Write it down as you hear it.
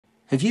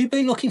Have you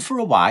been looking for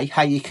a way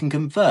how you can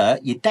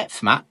convert your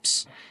depth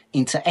maps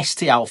into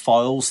STL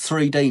files,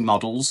 3D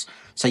models,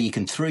 so you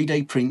can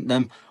 3D print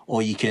them,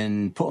 or you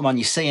can put them on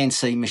your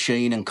CNC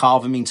machine and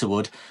carve them into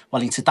wood?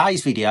 Well, in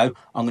today's video,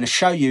 I'm going to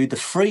show you the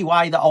free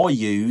way that I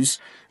use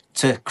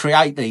to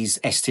create these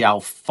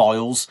STL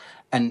files.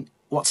 And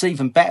what's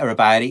even better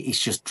about it is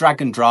just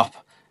drag and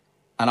drop.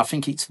 And I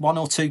think it's 1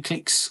 or 2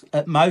 clicks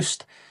at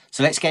most.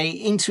 So let's get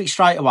into it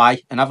straight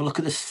away and have a look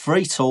at the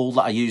free tool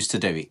that I use to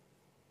do it.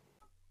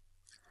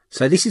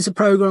 So this is a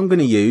program I'm going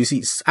to use.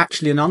 It's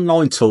actually an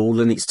online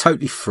tool and it's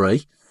totally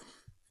free.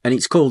 And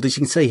it's called, as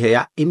you can see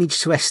here, Image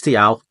to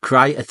STL,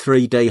 Create a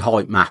 3D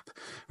Height Map,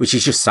 which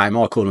is just the same.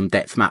 I call them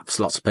depth maps.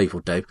 Lots of people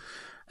do.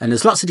 And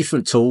there's lots of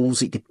different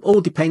tools. It all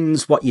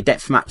depends what your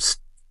depth map's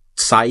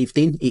saved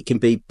in. It can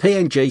be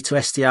PNG to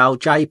STL,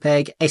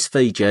 JPEG,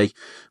 SVG.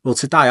 Well,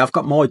 today I've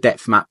got my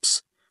depth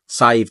maps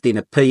saved in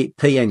a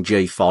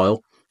PNG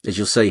file, as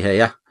you'll see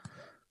here.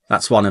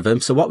 That's one of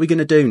them. So what we're going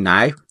to do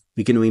now,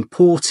 we're going to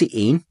import it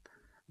in,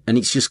 and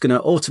it's just going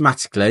to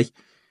automatically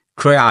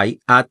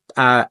create a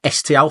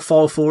STL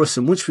file for us.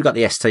 And once we've got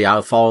the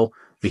STL file,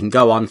 we can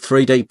go on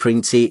 3D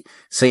print it,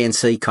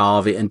 CNC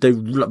carve it, and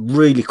do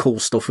really cool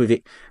stuff with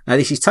it. Now,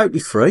 this is totally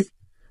free.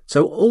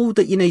 So all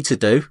that you need to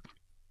do,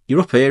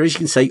 you're up here, as you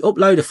can see,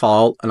 upload a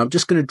file, and I'm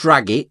just going to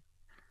drag it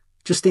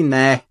just in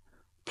there,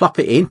 plop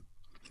it in.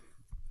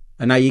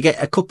 And now you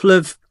get a couple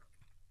of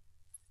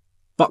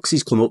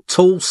boxes come up,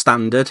 tool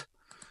standard,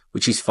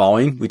 which is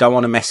fine. We don't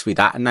want to mess with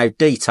that. And now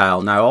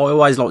detail. Now, I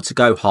always like to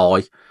go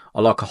high.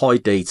 I like a high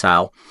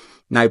detail.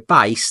 Now,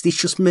 base, this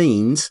just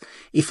means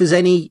if there's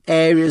any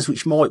areas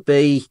which might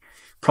be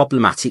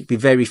problematic, be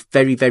very,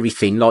 very, very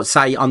thin, like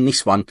say on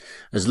this one,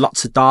 there's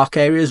lots of dark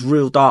areas,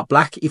 real dark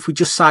black. If we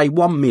just say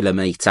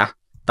 1mm,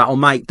 that'll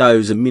make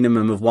those a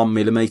minimum of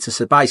 1mm.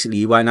 So basically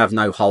you won't have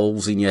no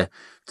holes in your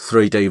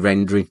 3D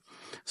rendering.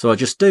 So I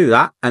just do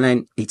that, and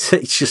then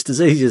it's just as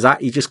easy as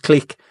that. You just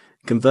click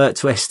convert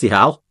to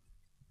STL.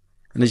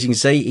 And as you can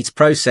see, it's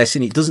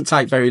processing. It doesn't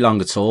take very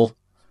long at all.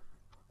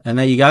 And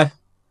there you go.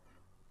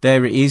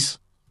 There it is.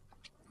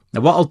 Now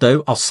what I'll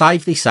do, I'll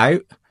save this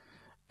out,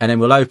 and then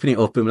we'll open it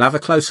up and we'll have a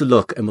closer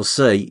look, and we'll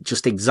see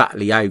just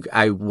exactly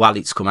how well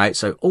it's come out.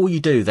 So all you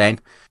do then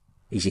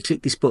is you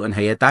click this button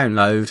here,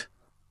 download,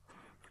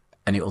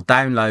 and it will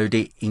download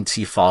it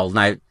into your file.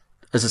 Now,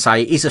 as I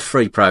say, it is a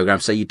free program,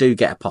 so you do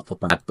get a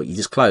pop-up ad, but you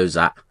just close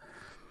that.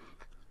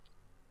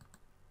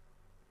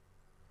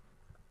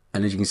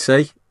 And as you can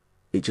see,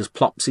 it just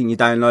plops in your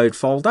download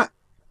folder.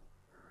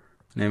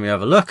 And then we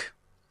have a look.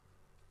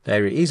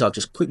 There it is. I'll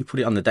just quickly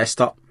put it on the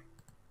desktop.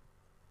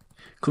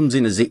 Comes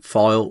in a zip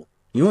file.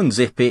 You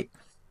unzip it.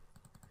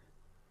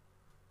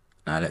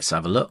 Now let's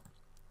have a look.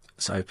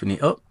 Let's open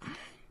it up.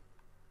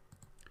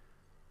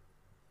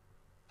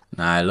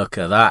 Now look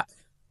at that.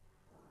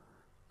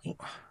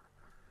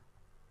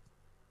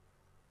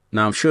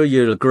 Now I'm sure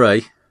you'll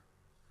agree.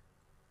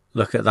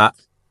 Look at that.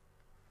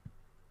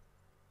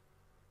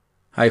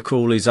 How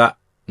cool is that?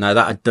 Now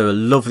that'd do a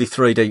lovely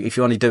 3D, if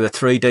you want to do a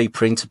 3D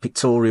print, a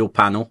pictorial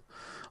panel.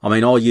 I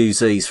mean, I use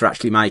these for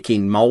actually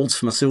making moulds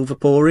for my silver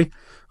pouring.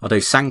 I do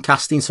sand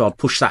casting, so I'd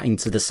push that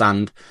into the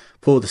sand,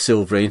 pour the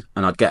silver in,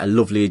 and I'd get a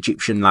lovely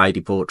Egyptian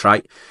lady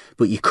portrait.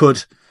 But you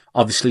could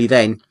obviously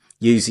then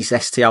use this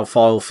STL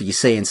file for your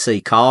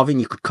CNC carving.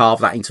 You could carve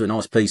that into a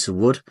nice piece of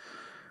wood.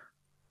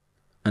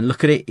 And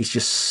look at it, it's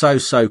just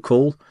so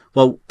cool.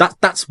 Well,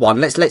 that's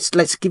one.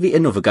 Let's give it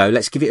another go.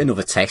 Let's give it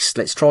another test.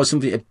 Let's try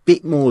something a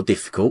bit more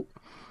difficult.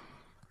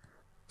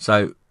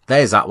 So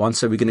there's that one.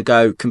 So we're going to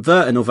go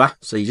convert another.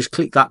 So you just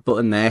click that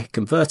button there,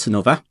 convert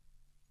another.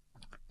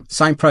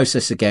 Same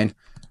process again.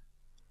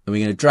 And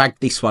we're going to drag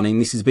this one in.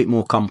 This is a bit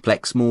more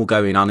complex, more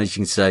going on, as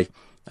you can see.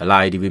 A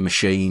lady with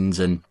machines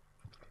and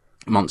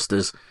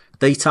monsters.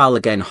 Detail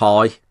again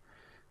high.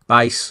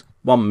 Base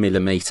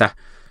 1mm.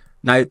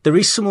 Now, there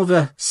is some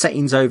other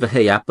settings over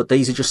here, but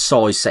these are just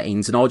size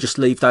settings, and I'll just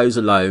leave those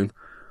alone.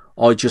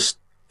 I just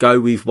go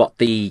with what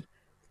the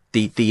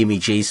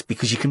image is,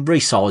 because you can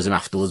resize them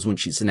afterwards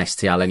once it's an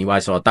STL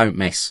anyway, so I don't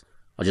mess.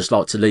 I just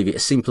like to leave it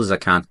as simple as I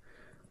can.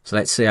 So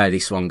let's see how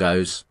this one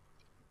goes.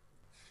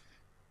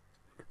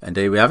 And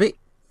here we have it.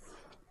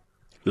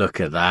 Look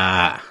at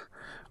that.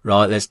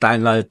 Right, let's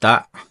download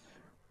that.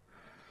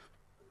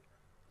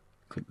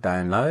 Click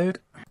download.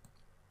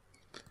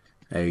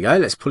 There you go.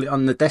 Let's put it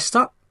on the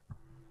desktop.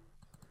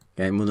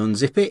 Again, we'll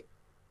unzip it.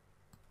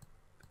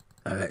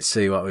 Let's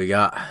see what we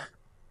got.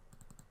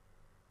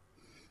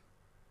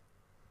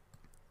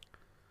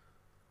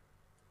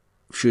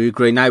 Sure you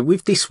agree. Now,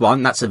 with this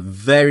one, that's a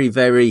very,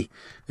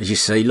 as you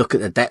see, look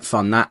at the depth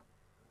on that.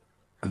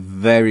 A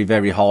very,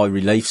 very high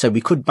relief. So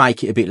we could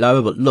make it a bit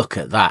lower, but look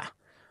at that.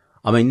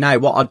 I mean, now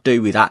what I'd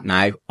do with that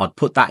now, I'd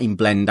put that in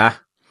Blender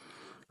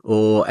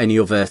or any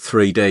other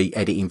 3D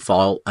editing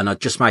file, and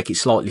I'd just make it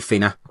slightly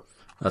thinner.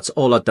 That's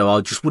all I'd do. I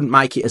just wouldn't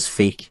make it as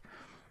thick.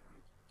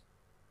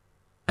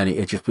 And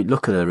it'd just be,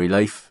 look at the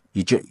relief.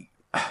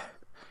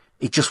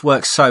 It just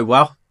works so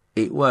well.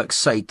 It works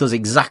so, it does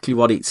exactly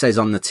what it says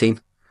on the tin.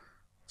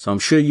 So I'm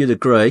sure you'd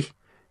agree.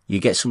 You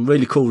get some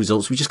really cool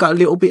results. We just got a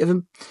little bit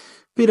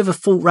of a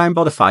fault round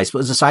by the face, but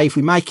as I say, if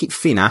we make it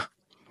thinner,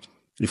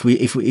 if we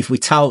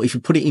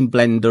put it in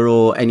Blender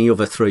or any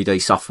other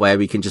 3D software,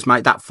 we can just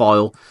make that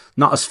file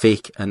not as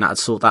thick, and that'd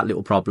sort that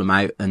little problem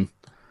out. And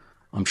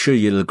I'm sure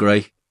you'll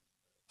agree,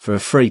 for a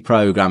free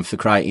program for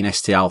creating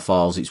STL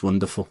files, it's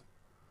wonderful.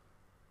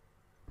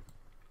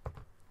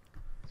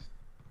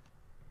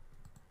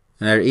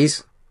 And there it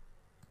is,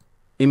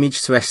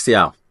 image to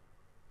STL.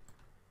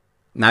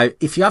 Now,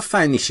 if you have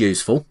found this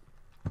useful,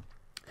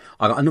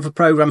 I got another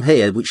program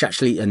here,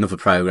 another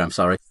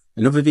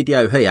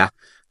video here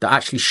that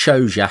actually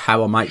shows you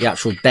how I make the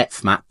actual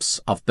depth maps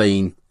I've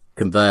been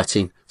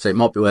converting. So it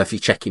might be worth you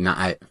checking that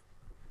out.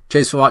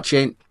 Cheers for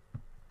watching.